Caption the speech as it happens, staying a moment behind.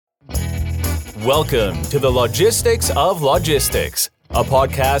Welcome to the Logistics of Logistics, a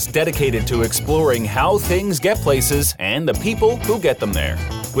podcast dedicated to exploring how things get places and the people who get them there.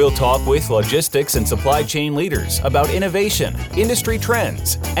 We'll talk with logistics and supply chain leaders about innovation, industry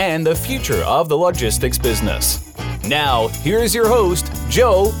trends, and the future of the logistics business. Now, here's your host,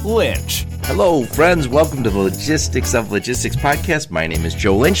 Joe Lynch. Hello, friends. Welcome to the Logistics of Logistics podcast. My name is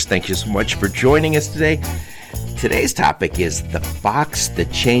Joe Lynch. Thank you so much for joining us today. Today's topic is the box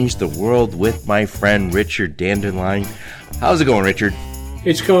that changed the world with my friend Richard Danderline. How's it going, Richard?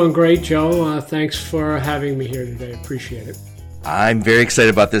 It's going great, Joe. Thanks for having me here today. Appreciate it. I'm very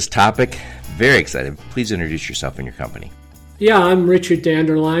excited about this topic. Very excited. Please introduce yourself and your company. Yeah, I'm Richard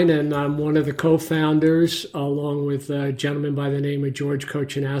Danderline, and I'm one of the co-founders, along with a gentleman by the name of George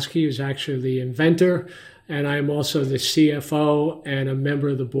Kochanowski, who's actually the inventor. And I'm also the CFO and a member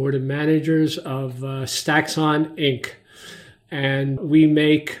of the board of managers of Staxon Inc. And we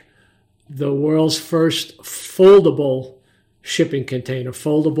make the world's first foldable shipping container.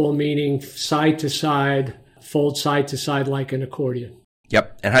 Foldable meaning side to side, fold side to side like an accordion.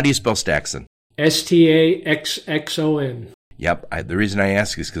 Yep. And how do you spell Staxon? Staxxon. Yep. The reason I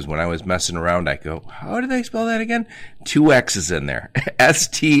ask is because when I was messing around, I go, how do they spell that again? 2 X's in there.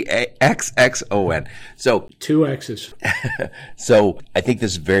 Staxxon. So 2 X's. So I think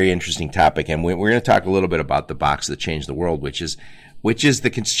this is a very interesting topic, and we're going to talk a little bit about the box that changed the world, which is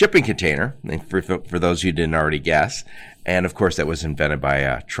the shipping container, for those who didn't already guess. And of course, that was invented by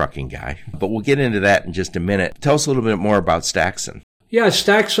a trucking guy. But we'll get into that in just a minute. Tell us a little bit more about Staxon. Yeah,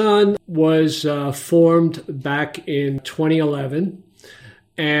 Staxon was formed back in 2011.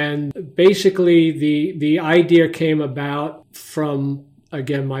 And basically, the idea came about from,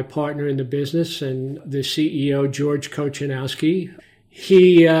 again, my partner in the business and the CEO, George Kochanowski.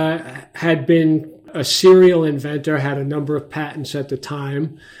 He had been a serial inventor, had a number of patents at the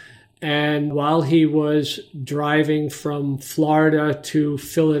time. And while he was driving from Florida to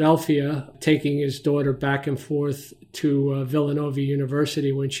Philadelphia, taking his daughter back and forth to Villanova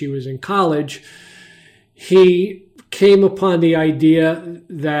University when she was in college, he came upon the idea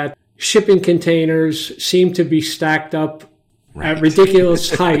that shipping containers seemed to be stacked up at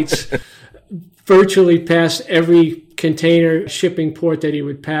ridiculous heights, virtually past every container shipping port that he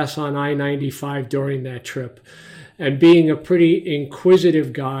would pass on I-95 during that trip. And being a pretty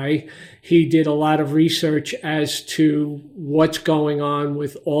inquisitive guy, he did a lot of research as to what's going on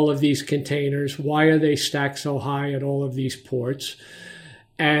with all of these containers. Why are they stacked so high at all of these ports?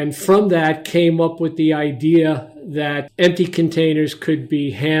 And from that came up with the idea that empty containers could be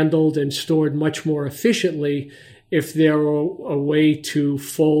handled and stored much more efficiently if there were a way to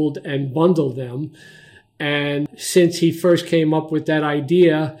fold and bundle them. And since he first came up with that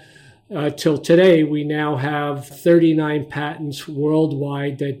idea, till today, we now have 39 patents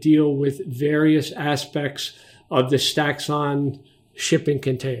worldwide that deal with various aspects of the Staxon shipping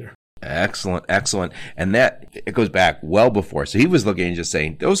container. Excellent, excellent. And it goes back well before. So he was looking and just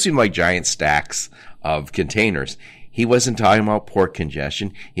saying, those seem like giant stacks of containers. He wasn't talking about port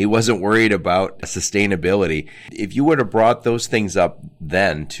congestion. He wasn't worried about sustainability. If you would have brought those things up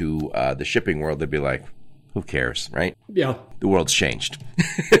then to the shipping world, they'd be like, who cares, right? Yeah. The world's changed.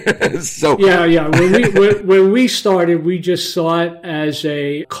 So yeah. When we started, we just saw it as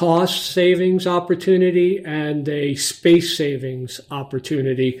a cost savings opportunity and a space savings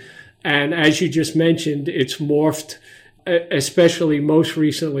opportunity. And as you just mentioned, it's morphed, especially most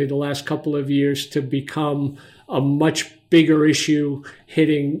recently, the last couple of years, to become a much bigger issue,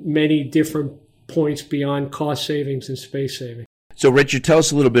 hitting many different points beyond cost savings and space savings. So, Richard, tell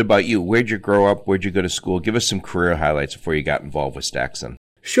us a little bit about you. Where'd you grow up? Where'd you go to school? Give us some career highlights before you got involved with Staxon.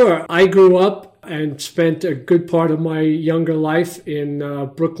 Sure. I grew up and spent a good part of my younger life in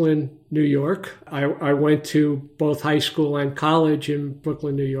Brooklyn, New York. I went to both high school and college in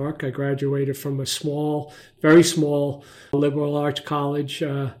Brooklyn, New York. I graduated from a very small liberal arts college,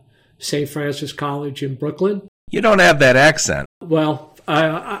 St. Francis College in Brooklyn. You don't have that accent. Well,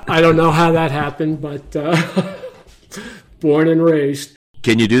 I don't know how that happened, but born and raised.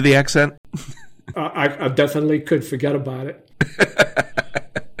 Can you do the accent? I definitely could. Forget about it.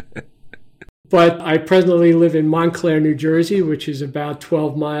 But I presently live in Montclair, New Jersey, which is about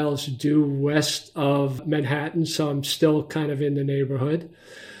 12 miles due west of Manhattan, so I'm still kind of in the neighborhood.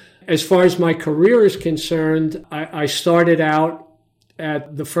 As far as my career is concerned, I started out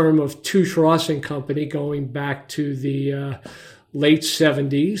at the firm of Touche Ross and Company going back to the late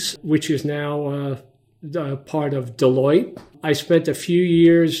 70s, which is now part of Deloitte. I spent a few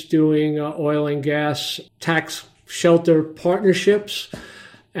years doing oil and gas tax shelter partnerships.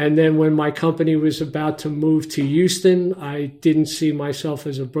 And then when my company was about to move to Houston, I didn't see myself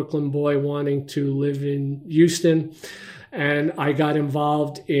as a Brooklyn boy wanting to live in Houston. And I got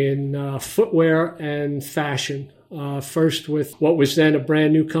involved in footwear and fashion. First with what was then a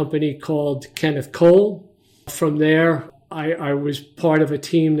brand new company called Kenneth Cole. From there, I was part of a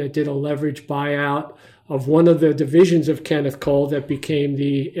team that did a leverage buyout of one of the divisions of Kenneth Cole that became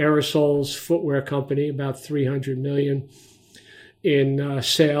the Aerosols footwear company, about $300 million in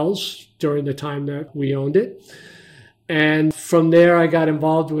sales during the time that we owned it. And from there, I got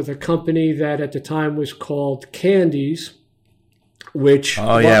involved with a company that at the time was called Candies, which...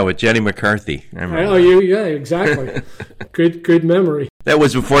 with Jenny McCarthy. Yeah, exactly. Good memory. That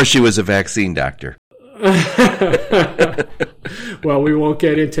was before she was a vaccine doctor. Well, we won't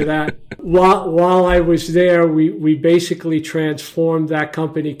get into that. While I was there, we basically transformed that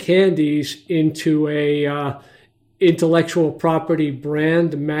company, Candies, into a intellectual property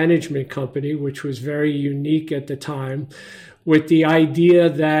brand management company, which was very unique at the time, with the idea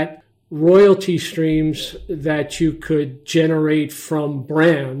that royalty streams that you could generate from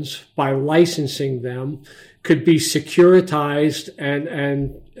brands by licensing them could be securitized,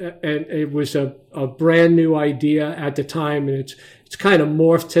 and it was a brand new idea at the time, and it's kind of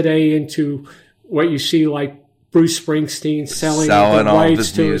morphed today into what you see, like Bruce Springsteen selling all rights of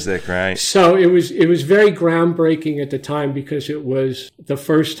his to music, right? So it was very groundbreaking at the time because it was the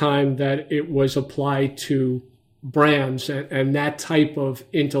first time that it was applied to brands and that type of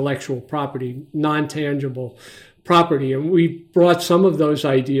intellectual property, non-tangible property. And we brought some of those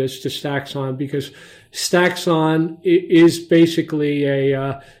ideas to Staxon because Staxon is basically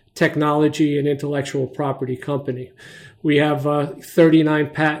a technology and intellectual property company. We have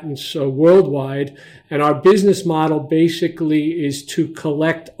 39 patents worldwide, and our business model basically is to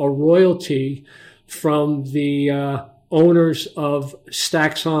collect a royalty from the owners of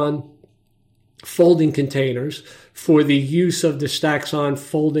Staxon folding containers for the use of the Staxon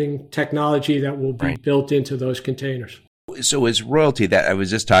folding technology that will be built into those containers. So is royalty that I was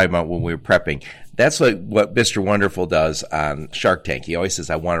just talking about when we were prepping, that's like what Mr. Wonderful does on Shark Tank. He always says,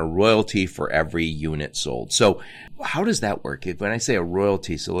 I want a royalty for every unit sold. So how does that work? When I say a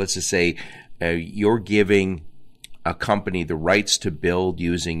royalty, so let's just say you're giving a company the rights to build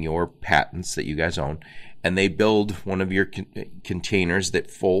using your patents that you guys own, and they build one of your containers that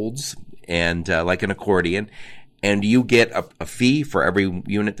folds and like an accordion, and you get a fee for every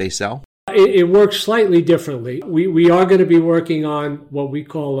unit they sell? It works slightly differently. We are going to be working on what we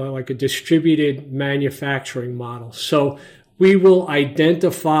call like a distributed manufacturing model. So we will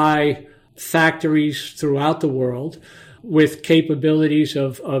identify factories throughout the world with capabilities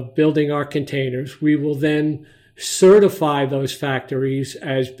of building our containers. We will then certify those factories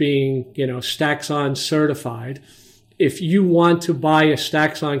as being, Staxon certified. If you want to buy a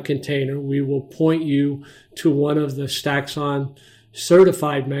Staxon container, we will point you to one of the Staxon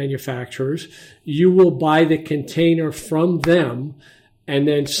certified manufacturers. You will buy the container from them, and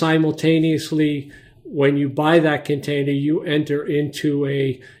then simultaneously, when you buy that container, you enter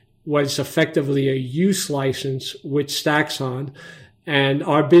into what's effectively a use license with Staxon. And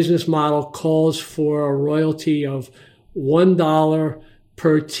our business model calls for a royalty of $1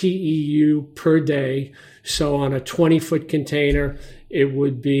 per TEU per day. So on a 20-foot container, it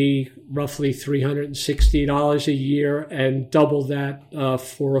would be roughly $360 a year, and double that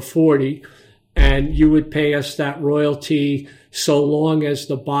for a 40. And you would pay us that royalty so long as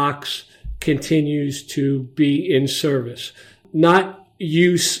the box continues to be in service. Not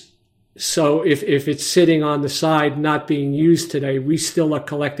use. So if it's sitting on the side not being used today, we still are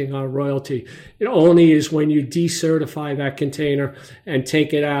collecting our royalty. It only is when you decertify that container and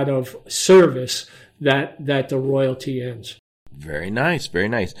take it out of service that the royalty ends. Very nice, very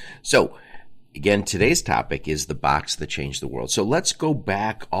nice. So, again, today's topic is the box that changed the world. So let's go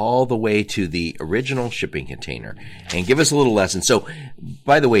back all the way to the original shipping container and give us a little lesson. So,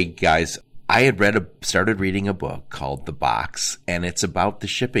 by the way, guys, I had started reading a book called The Box, and it's about the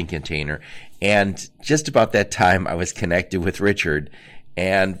shipping container. And just about that time, I was connected with Richard,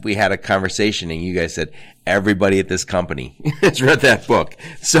 and we had a conversation, and you guys said, everybody at this company has read that book.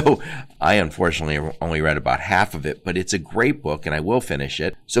 So I unfortunately only read about half of it, but it's a great book, and I will finish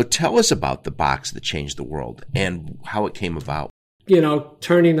it. So tell us about the box that changed the world and how it came about.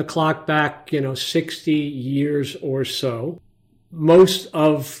 Turning the clock back, 60 years or so, most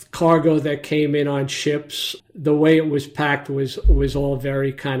of cargo that came in on ships, the way it was packed was all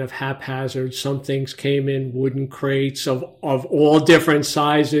very kind of haphazard. Some things came in wooden crates of all different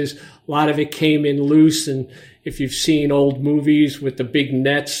sizes. A lot of it came in loose. And if you've seen old movies with the big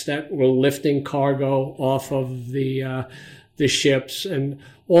nets that were lifting cargo off of the the ships. And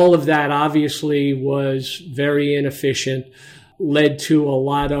all of that obviously was very inefficient, led to a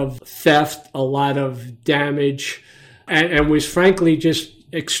lot of theft, a lot of damage, and was frankly just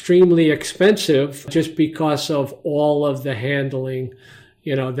extremely expensive just because of all of the handling,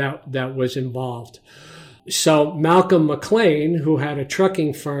 that was involved. So Malcolm McLean, who had a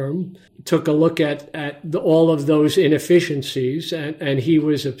trucking firm, took a look at all of those inefficiencies, and he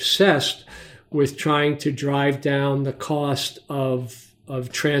was obsessed with trying to drive down the cost of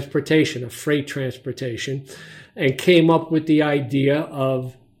transportation, of freight transportation, and came up with the idea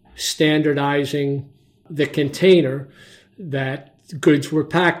of standardizing the container that goods were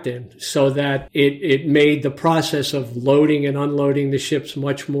packed in, so that it made the process of loading and unloading the ships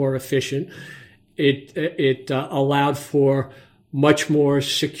much more efficient. It allowed for much more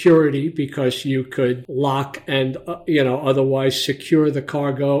security because you could lock and otherwise secure the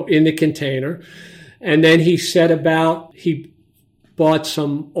cargo in the container. And then he bought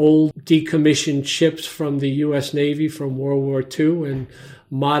some old decommissioned ships from the U.S. Navy from World War II and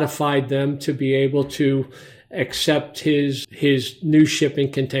modified them to be able to accept his new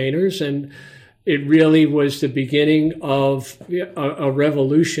shipping containers. And it really was the beginning of a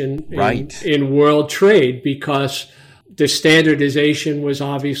revolution in world trade, because the standardization was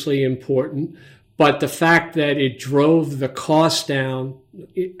obviously important, but the fact that it drove the cost down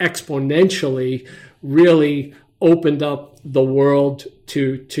exponentially really opened up the world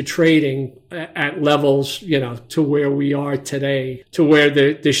to trading at levels, to where we are today, to where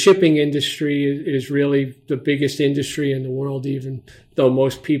the shipping industry is really the biggest industry in the world, even though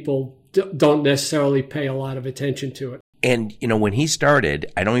most people don't necessarily pay a lot of attention to it. And, when he started,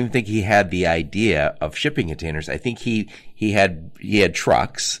 I don't even think he had the idea of shipping containers. I think he had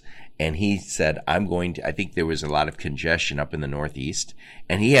trucks, and he said, I think there was a lot of congestion up in the Northeast,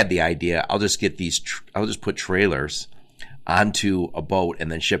 and he had the idea, I'll just put trailers onto a boat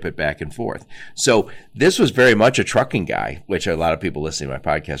and then ship it back and forth. So this was very much a trucking guy, which a lot of people listening to my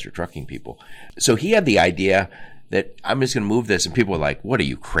podcast are trucking people. So he had the idea that I'm just going to move this, and people were like, "What, are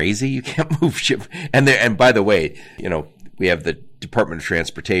you crazy? You can't move ship." And by the way, we have the Department of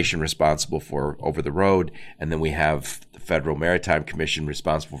Transportation responsible for over the road, and then we have the Federal Maritime Commission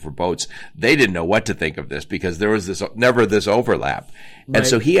responsible for boats. They didn't know what to think of this because there was never this overlap. Right. And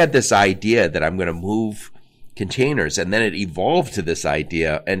so he had this idea that I'm going to move containers, and then it evolved to this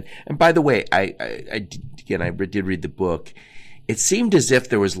idea. And by the way, I did read the book. It seemed as if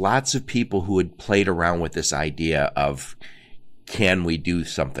there was lots of people who had played around with this idea of, can we do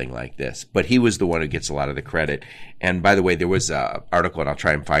something like this? But he was the one who gets a lot of the credit. And by the way, there was an article, and I'll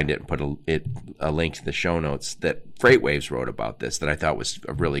try and find it and put a link to the show notes, that FreightWaves wrote about this that I thought was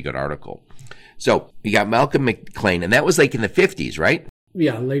a really good article. So you got Malcolm McLean, and that was like in the 50s, right?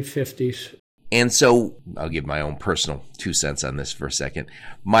 Yeah, late 50s. And so I'll give my own personal 2 cents on this for a second.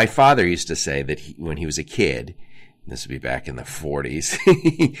 My father used to say that when he was a kid, this would be back in the 40s,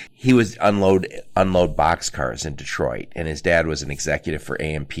 he was unload boxcars in Detroit. And his dad was an executive for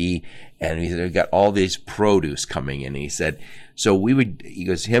A&P. And he said, we got all these produce coming in. And he said, so he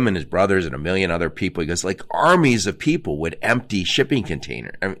goes, him and his brothers and a million other people, he goes, like armies of people would empty not shipping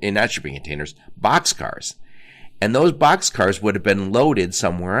containers, boxcars. And those boxcars would have been loaded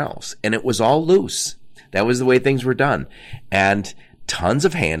somewhere else. And it was all loose. That was the way things were done. And tons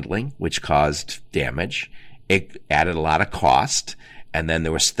of handling, which caused damage. It added a lot of cost, and then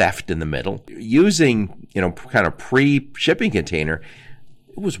there was theft in the middle. Using, kind of pre-shipping container,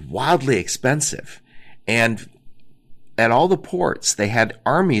 it was wildly expensive. And at all the ports, they had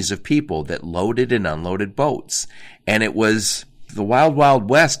armies of people that loaded and unloaded boats. And it was the wild, wild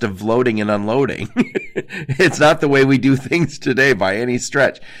west of loading and unloading. It's not the way we do things today by any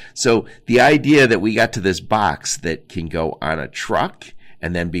stretch. So the idea that we got to this box that can go on a truck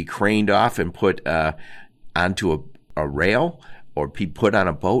and then be craned off and put onto a rail or be put on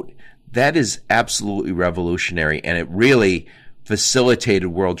a boat, that is absolutely revolutionary, and it really facilitated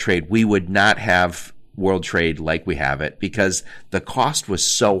world trade. We would not have world trade like we have it because the cost was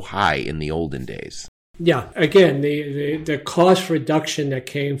so high in the olden days. Yeah, again, the cost reduction that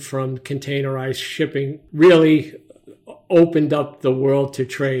came from containerized shipping really opened up the world to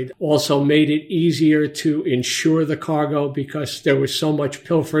trade. Also made it easier to insure the cargo because there was so much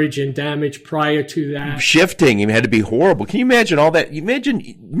pilferage and damage prior to that. Shifting, it had to be horrible. Can you imagine all that?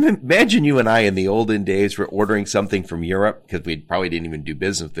 Imagine you and I in the olden days were ordering something from Europe, because we probably didn't even do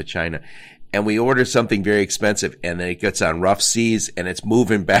business with China. And we order something very expensive, and then it gets on rough seas, and it's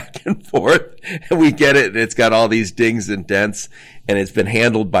moving back and forth, and we get it, and it's got all these dings and dents, and it's been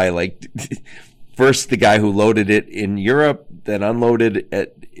handled by first the guy who loaded it in Europe, then unloaded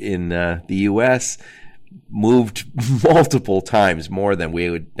it in the U.S., moved multiple times more than we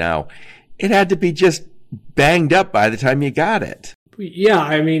would now. It had to be just banged up by the time you got it. Yeah,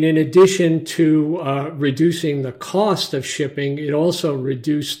 I mean, in addition to reducing the cost of shipping, it also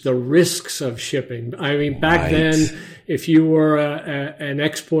reduced the risks of shipping. I mean, back then, if you were an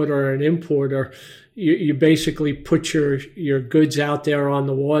exporter or an importer, you basically put your goods out there on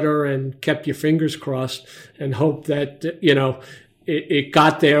the water and kept your fingers crossed and hoped that, it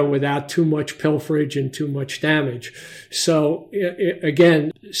got there without too much pilferage and too much damage. So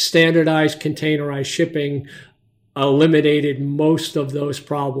again, standardized containerized shipping eliminated most of those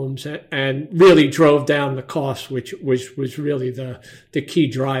problems and really drove down the cost, which was really the key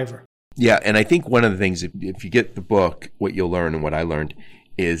driver. Yeah, and I think one of the things, if you get the book, what you'll learn and what I learned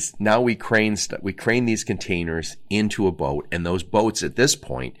is now we crane these containers into a boat, and those boats at this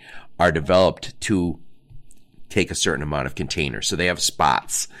point are developed to take a certain amount of containers. So they have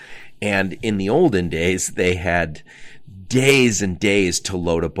spots. And in the olden days, they had days and days to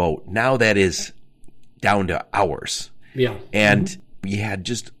load a boat. Now that is down to hours. Yeah. And you had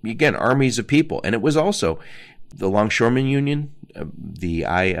just, again, armies of people. And it was also the Longshoremen Union, the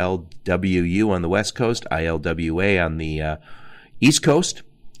ILWU on the West Coast, ILWA on the East Coast.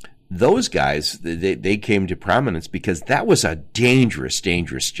 Those guys, they came to prominence because that was a dangerous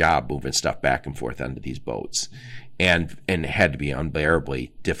job moving stuff back and forth onto these boats. And it had to be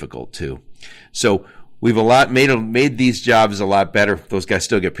unbearably difficult too. So we've made these jobs a lot better. Those guys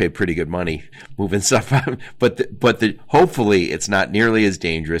still get paid pretty good money moving stuff out, but hopefully it's not nearly as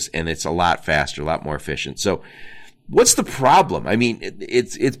dangerous and it's a lot faster, a lot more efficient. So what's the problem? I mean,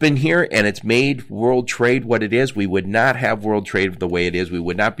 it's been here and it's made world trade what it is. We would not have world trade the way it is. We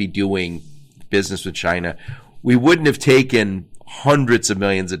would not be doing business with China. We wouldn't have taken hundreds of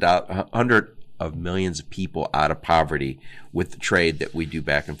millions of people out of poverty with the trade that we do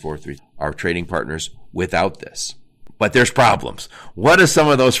back and forth with our trading partners without this. But there's problems. What are some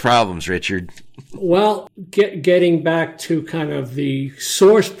of those problems, Richard? Well, getting back to kind of the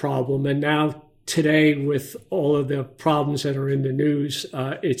source problem, and now today with all of the problems that are in the news,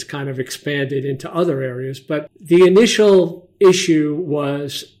 it's kind of expanded into other areas. But the initial issue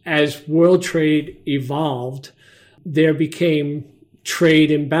was as world trade evolved, there became trade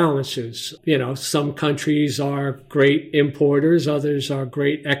imbalances. Some countries are great importers, others are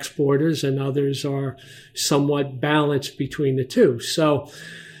great exporters, and others are somewhat balanced between the two. So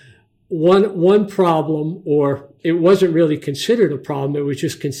one problem, or it wasn't really considered a problem, it was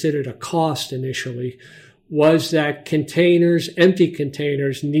just considered a cost initially, was that empty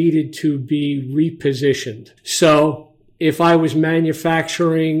containers needed to be repositioned. So if I was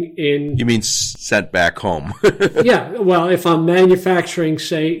manufacturing in... You mean sent back home? Yeah. Well, if I'm manufacturing,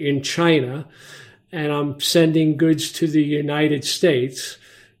 say, in China, and I'm sending goods to the United States,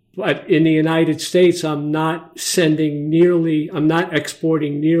 but in the United States, I'm not exporting nearly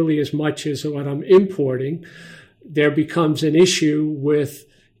as much as what I'm importing, there becomes an issue with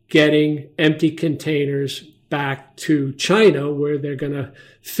getting empty containers back to China, where they're going to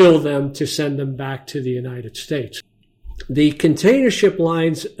fill them to send them back to the United States. The container ship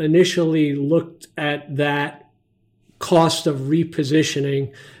lines initially looked at that cost of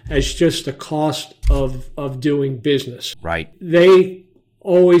repositioning as just the cost of doing business. Right. They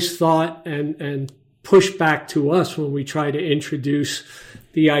always thought and pushed back to us when we tried to introduce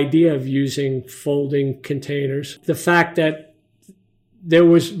the idea of using folding containers. The fact that there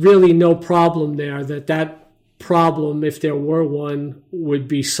was really no problem there, that problem, if there were one, would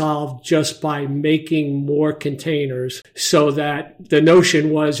be solved just by making more containers, so that the notion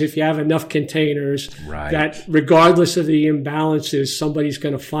was if you have enough containers, right, that regardless of the imbalances, somebody's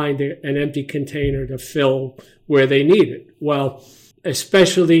going to find an empty container to fill where they need it. Well,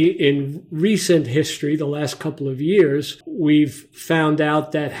 especially in recent history, the last couple of years, we've found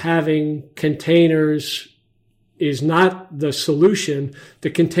out that having containers is not the solution. The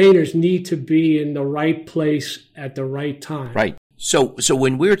containers need to be in the right place at the right time. Right. So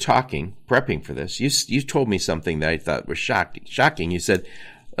when we were prepping for this, you told me something that I thought was shocking. You said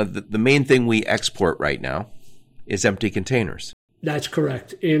the main thing we export right now is empty containers. That's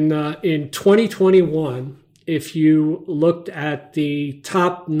correct. In 2021, if you looked at the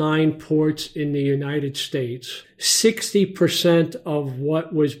top 9 ports in the United States, 60% of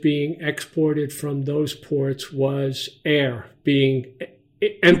what was being exported from those ports was air, being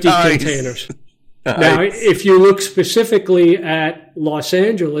empty containers. Now, if you look specifically at Los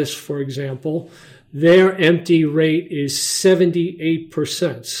Angeles, for example, their empty rate is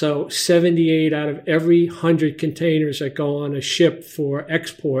 78%. So 78 out of every 100 containers that go on a ship for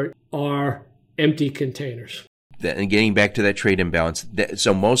export are empty containers. And getting back to that trade imbalance,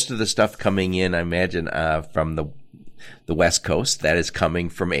 so most of the stuff coming in, I imagine, from the West Coast, that is coming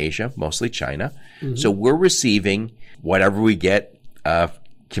from Asia, mostly China. Mm-hmm. So we're receiving whatever we get,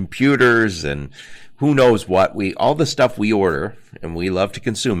 computers and who knows what, all the stuff we order and we love to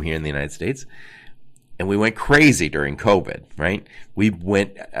consume here in the United States. And we went crazy during COVID, right? We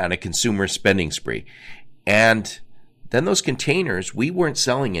went on a consumer spending spree. And then those containers, we weren't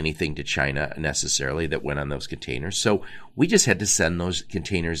selling anything to China necessarily that went on those containers. So we just had to send those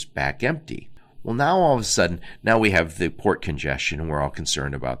containers back empty. Well, now all of a sudden, now we have the port congestion and we're all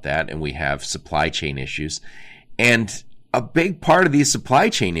concerned about that. And we have supply chain issues. And a big part of these supply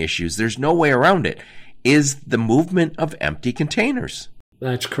chain issues, there's no way around it, is the movement of empty containers.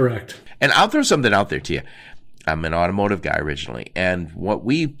 That's correct. And I'll throw something out there to you. I'm an automotive guy originally. And what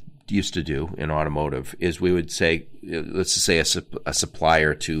we used to do in automotive is we would say, let's just say a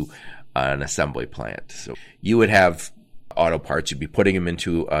supplier to an assembly plant. So you would have auto parts. You'd be putting them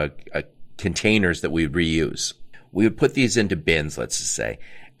into containers that we would reuse. We would put these into bins, let's just say.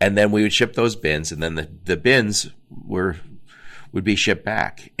 And then we would ship those bins, and then the bins would be shipped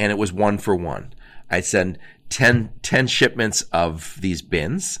back. And it was 1 for 1. I'd send 10 shipments of these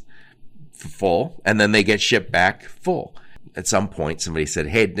bins full, and then they get shipped back full. At some point, somebody said,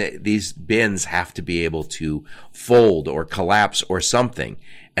 hey, these bins have to be able to fold or collapse or something.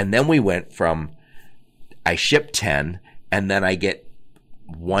 And then we went from, I ship 10, and then I get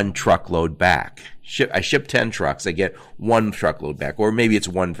 1 truckload back. I ship 10 trucks, I get 1 truckload back, or maybe it's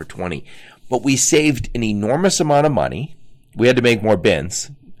 1 for 20. But we saved an enormous amount of money. We had to make more bins,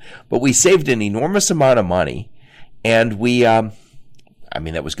 but we saved an enormous amount of money. And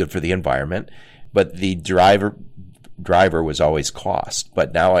that was good for the environment, but the driver was always cost.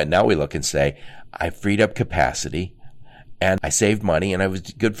 But now we look and say, I freed up capacity and I saved money and I was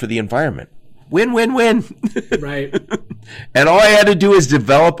good for the environment. Win, win, win. Right. And all I had to do is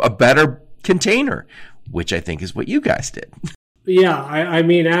develop a better container, which I think is what you guys did. Yeah,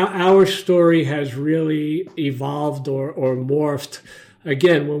 our story has really evolved or morphed.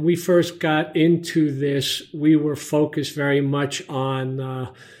 Again, when we first got into this, we were focused very much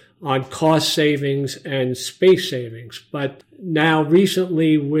on cost savings and space savings. But now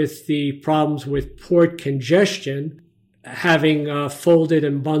recently with the problems with port congestion, having folded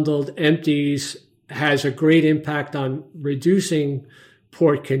and bundled empties has a great impact on reducing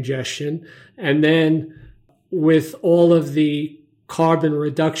port congestion. And then with all of the carbon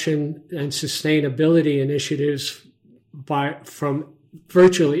reduction and sustainability initiatives from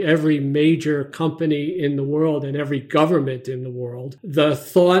virtually every major company in the world and every government in the world, the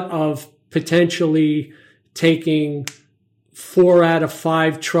thought of potentially taking 4 out of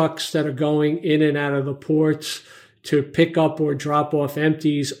 5 trucks that are going in and out of the ports to pick up or drop off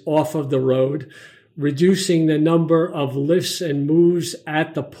empties off of the road, reducing the number of lifts and moves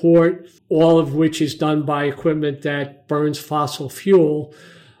at the port, all of which is done by equipment that burns fossil fuel,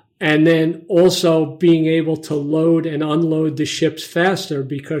 and then also being able to load and unload the ships faster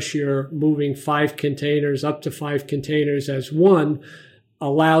because you're moving 5 containers, up to 5 containers as one,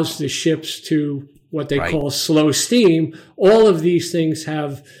 allows the ships to what they call slow steam. All of these things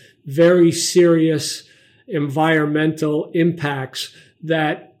have very serious environmental impacts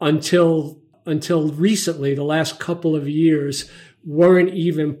that until recently, the last couple of years, weren't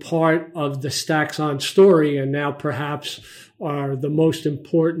even part of the Stacks On story, and now perhaps are the most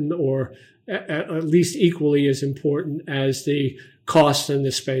important, or at least equally as important as the cost and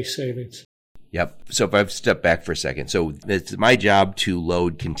the space savings. Yep. So if I step back for a second, so it's my job to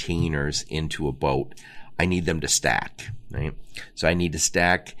load containers into a boat. I need them to stack, right? So I need to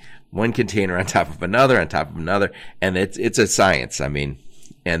stack one container on top of another, and it's a science.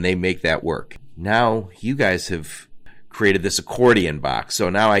 And they make that work. Now you guys have created this accordion box. So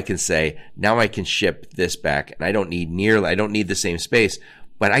now I can say, now I can ship this back, and I don't need the same space,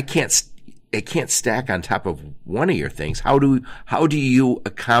 but it can't stack on top of one of your things. How do you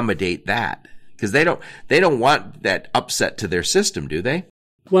accommodate that? Because they don't want that upset to their system, do they?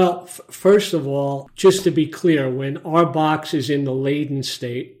 Well, first of all, just to be clear, when our box is in the laden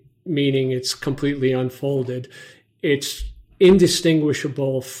state, meaning it's completely unfolded, it's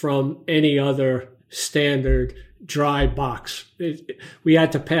indistinguishable from any other standard dry box. We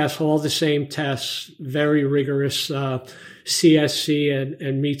had to pass all the same tests, very rigorous CSC,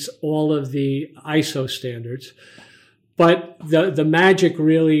 and meets all of the ISO standards. But the magic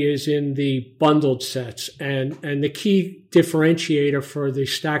really is in the bundled sets. And the key differentiator for the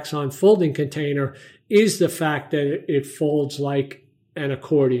Stacks On folding container is the fact that it folds like an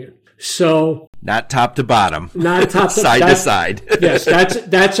accordion. So not top to bottom, not top to side to side. Yes,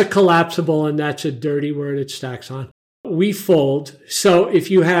 that's a collapsible, and that's a dirty word it stacks on. We fold. So if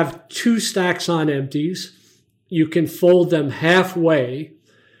you have 2 stacks on empties, you can fold them halfway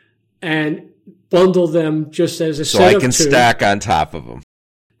and bundle them just as a set of 2. So I can stack on top of them.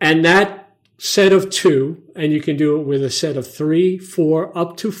 And that set of 2, and you can do it with a set of 3, 4,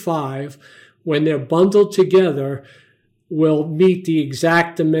 up to 5, when they're bundled together, will meet the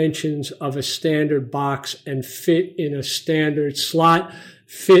exact dimensions of a standard box and fit in a standard slot,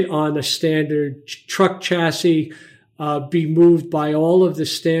 fit on a standard truck chassis, be moved by all of the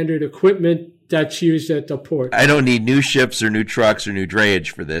standard equipment that's used at the port. I don't need new ships or new trucks or new drayage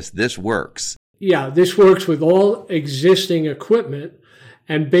for this. This works. Yeah, this works with all existing equipment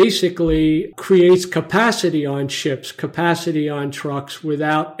and basically creates capacity on ships, capacity on trucks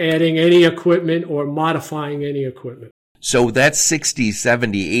without adding any equipment or modifying any equipment. So that's 60,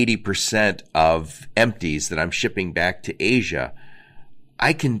 70, 80% of empties that I'm shipping back to Asia.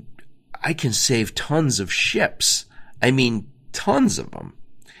 I can save tons of ships. I mean, tons of them.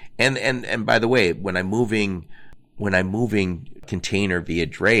 And by the way, when I'm moving container via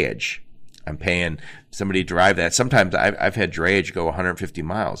drayage, I'm paying somebody to drive that. Sometimes I've had drayage go 150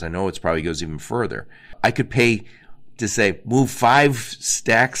 miles. I know it probably goes even further. I could pay to say move 5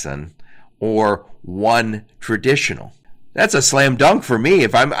 stacks on or 1 traditional. That's a slam dunk for me.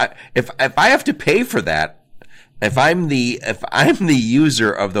 If I have to pay for that, if I'm the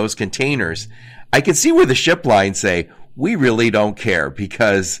user of those containers, I can see where the ship lines say, we really don't care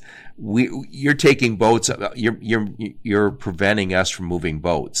because you're taking boats, you're preventing us from moving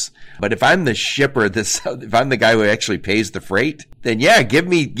boats. But if I'm the shipper, if I'm the guy who actually pays the freight, then yeah, give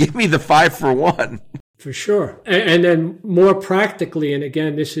me the 5 for 1. For sure. And then more practically, and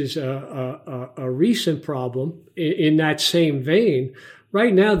again, this is a recent problem in that same vein.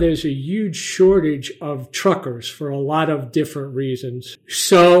 Right now, there's a huge shortage of truckers for a lot of different reasons.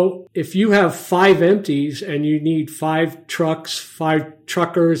 So if you have 5 empties and you need 5 trucks, 5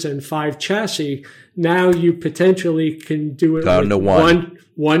 truckers, and 5 chassis, now you potentially can do it down with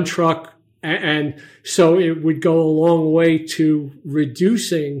one truck. And so it would go a long way to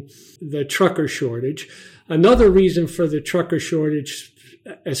reducing the trucker shortage. Another reason for the trucker shortage,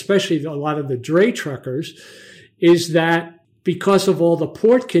 especially a lot of the dray truckers, is that because of all the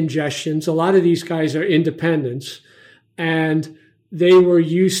port congestions, a lot of these guys are independents, and they were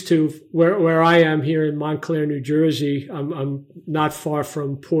used to where I am here in Montclair, New Jersey. I'm not far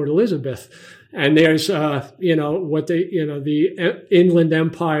from Port Elizabeth, and there's the inland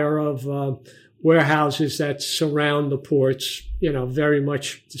empire of warehouses that surround the ports. Very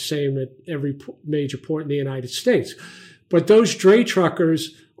much the same at every major port in the United States. But those dray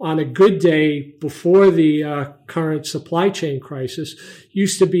truckers, on a good day before the current supply chain crisis,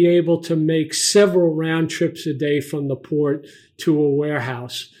 used to be able to make several round trips a day from the port to a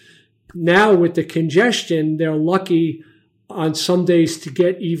warehouse. Now with the congestion, they're lucky on some days to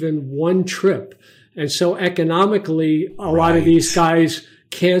get even 1 trip. And so economically, a lot of these guys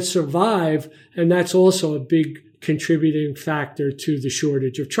can't survive. And that's also a big contributing factor to the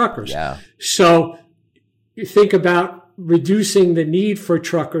shortage of truckers. Yeah. So you think about reducing the need for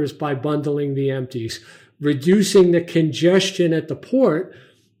truckers by bundling the empties, reducing the congestion at the port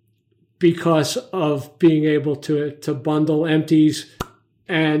because of being able to bundle empties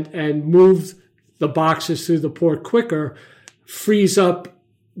and move the boxes through the port quicker, frees up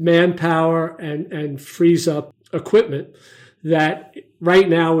manpower and frees up equipment that right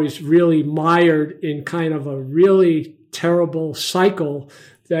now is really mired in kind of a really terrible cycle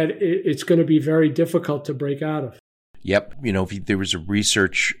that it's going to be very difficult to break out of. Yep. There was a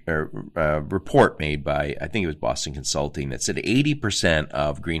research report made by, I think it was Boston Consulting, that said 80%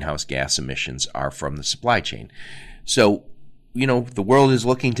 of greenhouse gas emissions are from the supply chain. So, the world is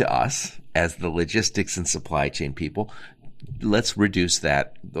looking to us as the logistics and supply chain people. Let's reduce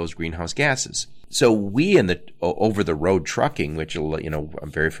those greenhouse gases. So we in the over the road trucking, which, I'm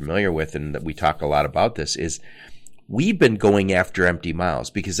very familiar with, and that we talk a lot about this, is we've been going after empty miles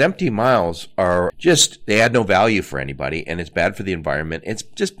because empty miles are they add no value for anybody, and it's bad for the environment.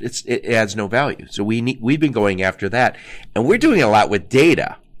 It adds no value. So we've been going after that, and we're doing a lot with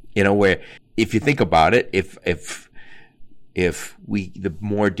data, where if you think about it, the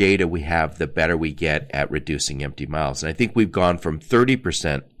more data we have, the better we get at reducing empty miles. And I think we've gone from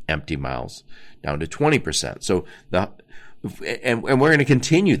 30% empty miles down to 20%. So and we're going to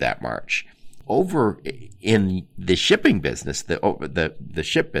continue that march. Over in the shipping business, the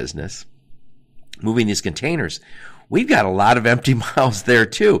ship business, moving these containers, we've got a lot of empty miles there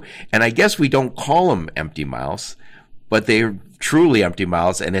too. And I guess we don't call them empty miles, but they're truly empty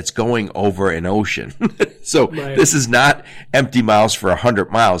miles, and it's going over an ocean. So Right. this is not empty miles for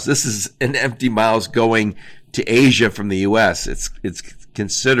 100 miles. This is an empty miles going to Asia from the U.S. It's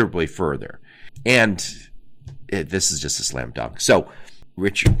considerably further. And this is just a slam dunk. So,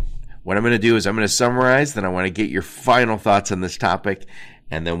 Richard, what I'm going to do is I'm going to summarize, then I want to get your final thoughts on this topic,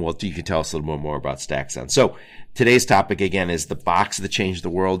 and then you can tell us a little bit more about StackSon. So today's topic, again, is the box that changed the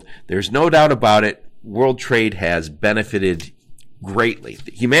world. There's no doubt about it. World trade has benefited greatly.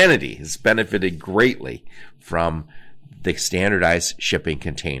 Humanity has benefited greatly from the standardized shipping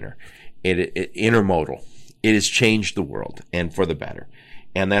container. Intermodal. It has changed the world, and for the better.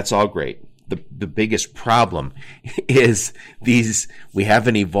 And that's all great. The biggest problem is we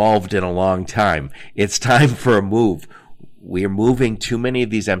haven't evolved in a long time. It's time for a move. We are moving too many of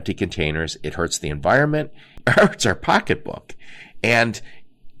these empty containers. It hurts the environment. It hurts our pocketbook. And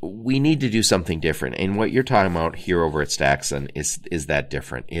we need to do something different. And what you're talking about here over at StackSon is that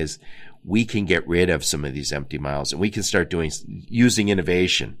different, is we can get rid of some of these empty miles, and we can start using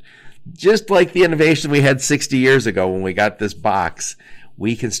innovation. Just like the innovation we had 60 years ago when we got this box,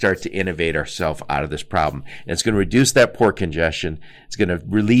 we can start to innovate ourselves out of this problem. And it's going to reduce that port congestion. It's going to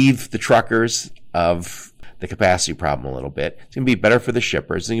relieve the truckers of the capacity problem a little bit. It's going to be better for the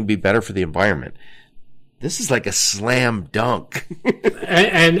shippers. It's going to be better for the environment. This is like a slam dunk.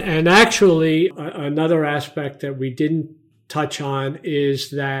 and actually, another aspect that we didn't touch on is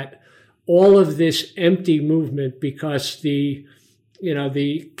that all of this empty movement, because the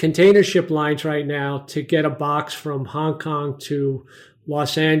container ship lines right now, to get a box from Hong Kong to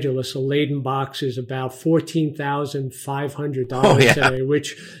Los Angeles, a laden box, is about $14,500 today,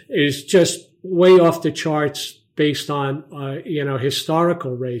 which is just way off the charts based on,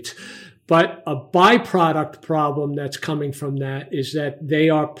 historical rates. But a byproduct problem that's coming from that is that they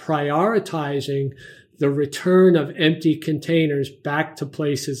are prioritizing the return of empty containers back to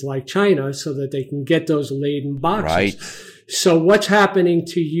places like China so that they can get those laden boxes. Right. So what's happening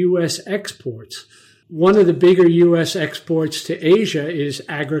to U.S. exports? One of the bigger U.S. exports to Asia is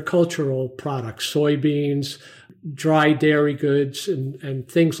agricultural products, soybeans, dry dairy goods,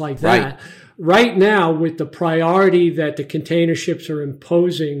 and things like that. Right now, with the priority that the container ships are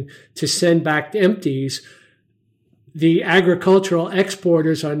imposing to send back empties, the agricultural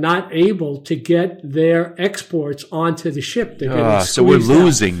exporters are not able to get their exports onto the ship. So we're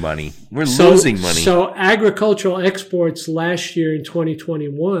losing money. We're losing money. So agricultural exports last year in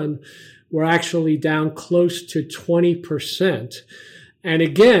 2021 were actually down close to 20%. And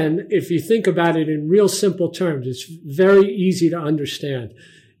again, if you think about it in real simple terms, it's very easy to understand.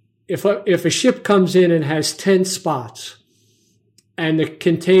 If a ship comes in and has 10 spots and the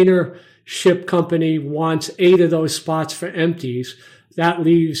container ship company wants 8 of those spots for empties, that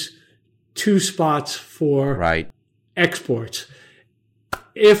leaves 2 spots for exports.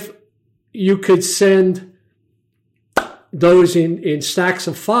 If you could send those in stacks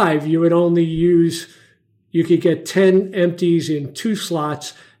of 5, you could get 10 empties in 2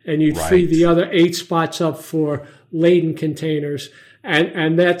 slots, and you'd free the other 8 spots up for laden containers.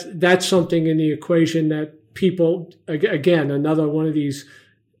 And that's something in the equation that people, again, another one of these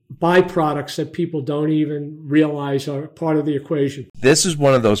byproducts that people don't even realize are part of the equation. This is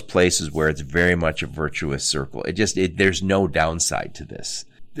one of those places where it's very much a virtuous circle. There's no downside to this.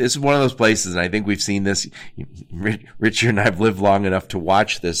 This is one of those places, and I think we've seen this. Richard and I have lived long enough to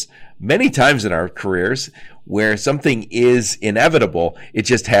watch this many times in our careers, where something is inevitable. It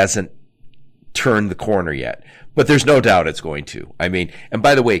just hasn't turned the corner yet. But there's no doubt it's going to. I mean, and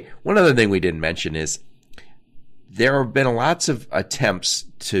by the way, one other thing we didn't mention is there have been lots of attempts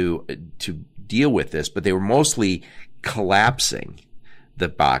to deal with this, but they were mostly collapsing the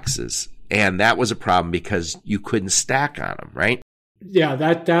boxes. And that was a problem because you couldn't stack on them, right? Yeah,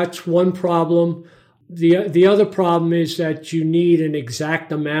 that's one problem. The other problem is that you need an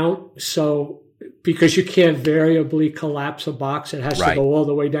exact amount. So because you can't variably collapse a box, it has to go all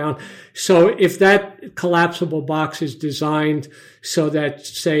the way down. So if that collapsible box is designed so that,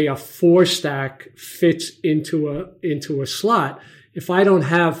 say, a 4 stack fits into a slot, if I don't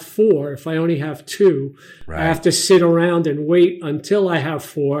have 4, if I only have 2, I have to sit around and wait until I have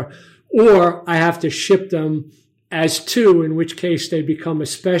 4, or I have to ship them as 2, in which case they become a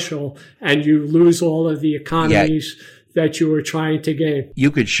special and you lose all of the economies that you were trying to gain.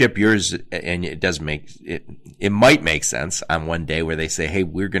 You could ship yours, and it does it might make sense on one day where they say, hey,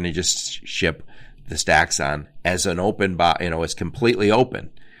 we're going to just ship the StackSon as an open box, it's completely open.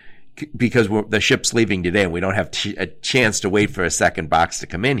 Because the ship's leaving today and we don't have a chance to wait for a second box to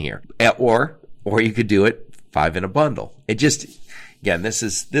come in here. Or you could do it 5 in a bundle. It just, again,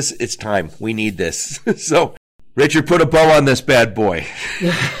 it's time. We need this. So Richard, put a bow on this bad boy.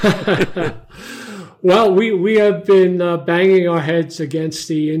 Well, we have been banging our heads against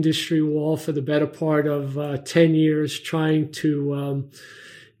the industry wall for the better part of 10 years, trying to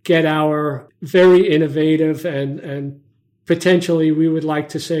get our very innovative and potentially we would like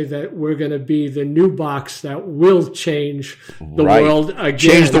to say that we're going to be the new box that will change the world again.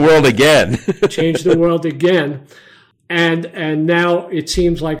 Change the world again. Change the world again. And now it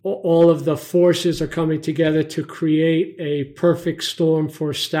seems like all of the forces are coming together to create a perfect storm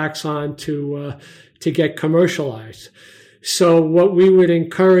for Staxon to get commercialized. So what we would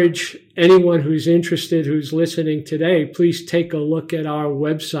encourage anyone who's interested, who's listening today, please take a look at our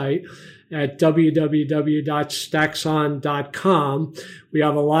website at www.staxon.com. We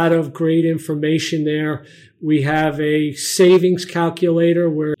have a lot of great information there. We have a savings calculator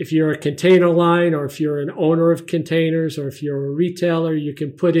where if you're a container line or if you're an owner of containers or if you're a retailer, you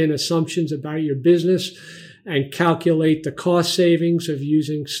can put in assumptions about your business and calculate the cost savings of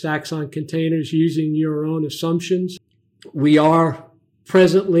using Staxon containers using your own assumptions. We are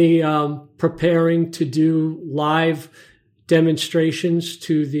presently preparing to do live demonstrations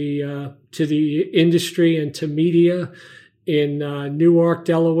to the industry and to media in Newark,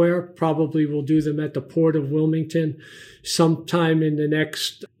 Delaware. Probably we'll do them at the Port of Wilmington sometime in the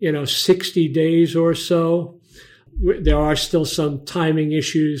next 60 days or so. There are still some timing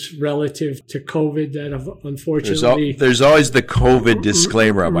issues relative to COVID that have unfortunately... There's always the COVID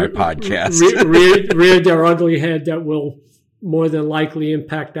disclaimer on my podcast. reared their ugly head that will more than likely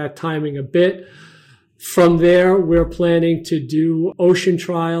impact that timing a bit. From there, we're planning to do ocean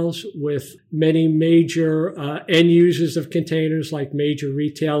trials with many major end users of containers, like major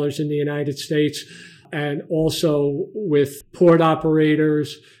retailers in the United States, and also with port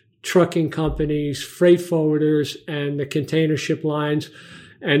operators, trucking companies, freight forwarders, and the container ship lines,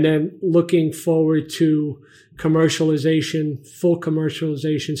 and then looking forward to commercialization, full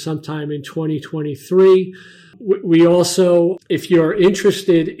commercialization sometime in 2023. We also, if you're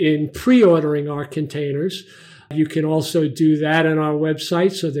interested in pre-ordering our containers, you can also do that on our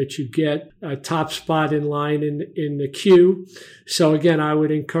website so that you get a top spot in line in the queue. So again, I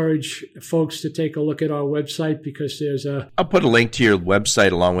would encourage folks to take a look at our website because there's I'll put a link to your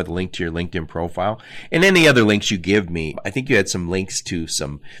website along with a link to your LinkedIn profile and any other links you give me. I think you had some links to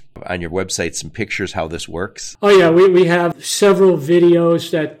on your website, some pictures how this works. Oh yeah, we have several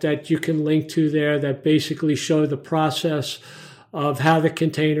videos that you can link to there that basically show the process of how the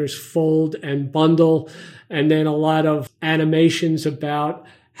containers fold and bundle, and then a lot of animations about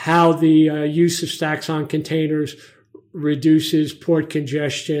how the use of Staxon containers reduces port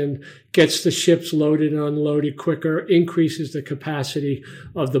congestion, gets the ships loaded and unloaded quicker, increases the capacity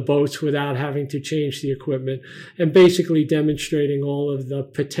of the boats without having to change the equipment, and basically demonstrating all of the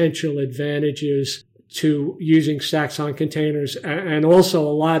potential advantages to using Staxon containers, and also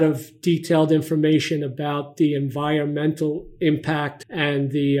a lot of detailed information about the environmental impact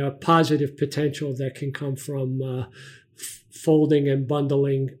and the positive potential that can come from folding and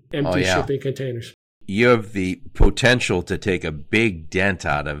bundling empty shipping containers. You have the potential to take a big dent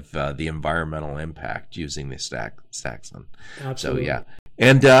out of the environmental impact using the Staxon. Absolutely. So, yeah.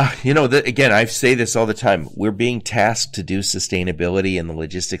 And, again, I say this all the time. We're being tasked to do sustainability in the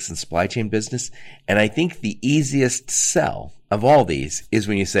logistics and supply chain business. And I think the easiest sell of all these is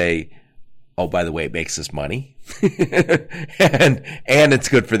when you say, oh, by the way, it makes us money and it's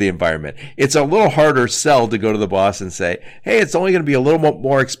good for the environment. It's a little harder sell to go to the boss and say, hey, it's only going to be a little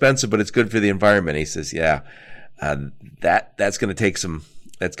more expensive, but it's good for the environment. He says, yeah, that's going to take some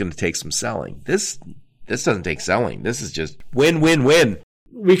selling. This doesn't take selling. This is just win.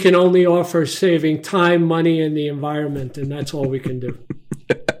 We can only offer saving time, money, and the environment, and that's all we can do.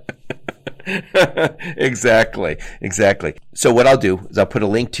 Exactly. So what I'll do is I'll put a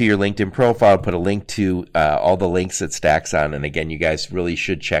link to your LinkedIn profile, put a link to all the links at Staxon, and again, you guys really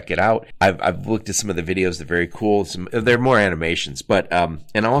should check it out. I've looked at some of the videos; they're very cool. They're more animations, but and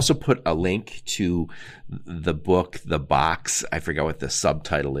I'll also put a link to the book, The Box. I forgot what the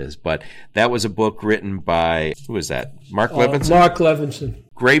subtitle is, but that was a book written by, who was that? Mark Levinson? Mark Levinson.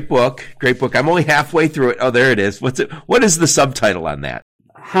 Great book. I'm only halfway through it. Oh, there it is. What is the subtitle on that?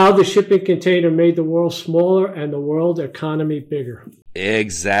 How the Shipping Container Made the World Smaller and the World Economy Bigger.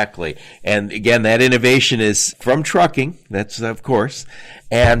 Exactly. And again, that innovation is from trucking. That's of course.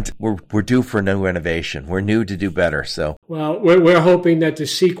 And we're due for new innovation. We're new to do better. So, well, we're hoping that the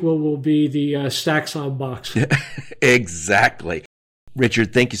sequel will be the Staxon box. Exactly.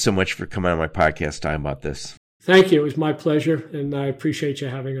 Richard, thank you so much for coming on my podcast talking about this. Thank you. It was my pleasure, and I appreciate you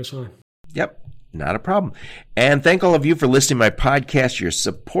having us on. Yep. Not a problem. And thank all of you for listening to my podcast. Your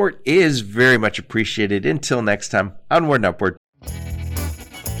support is very much appreciated. Until next time, onward and upward.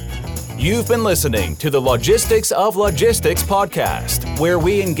 You've been listening to the Logistics of Logistics podcast, where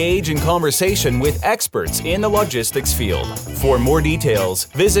we engage in conversation with experts in the logistics field. For more details,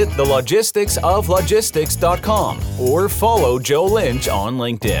 visit thelogisticsoflogistics.com or follow Joe Lynch on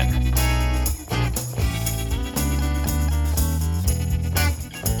LinkedIn.